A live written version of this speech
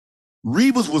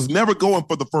Revis was never going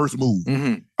for the first move.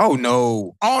 Mm-hmm. Oh,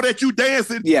 no. All that you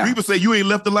dancing, Revis said you ain't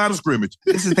left the line of scrimmage.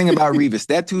 This is the thing about Revis.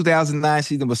 That 2009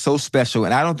 season was so special,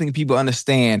 and I don't think people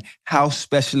understand how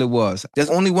special it was. There's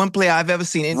only one player I've ever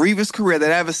seen in Revis' career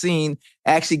that I've ever seen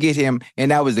actually get him,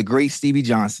 and that was the great Stevie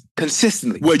Johnson.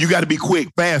 Consistently. Well, you got to be quick,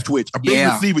 fast twitch. A big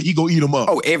receiver, he gonna eat him up.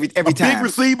 Oh, every time. A big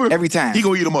receiver, every time. He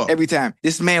gonna eat him up. Every time.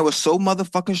 This man was so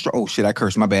motherfucking strong. Oh, shit, I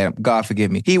cursed. My bad. God forgive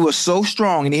me. He was so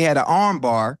strong, and he had an arm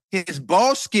bar. His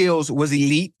ball skills was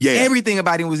elite. Yeah. Everything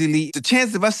about him was elite. The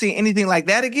chance of us seeing anything like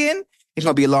that again, it's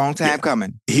going to be a long time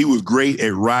coming. He was great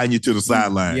at riding you to the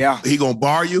sideline. Yeah. He going to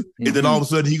bar you, and then all of a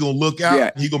sudden he going to look out,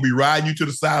 and he going to be riding you to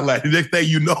the sideline. The next thing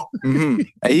you know.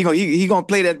 He going to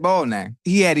play that ball now.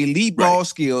 He had elite ball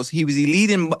skills. He was elite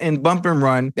in bump and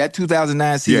run. That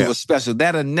 2009 season was special.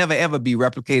 That'll never, ever be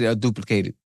replicated or duplicated.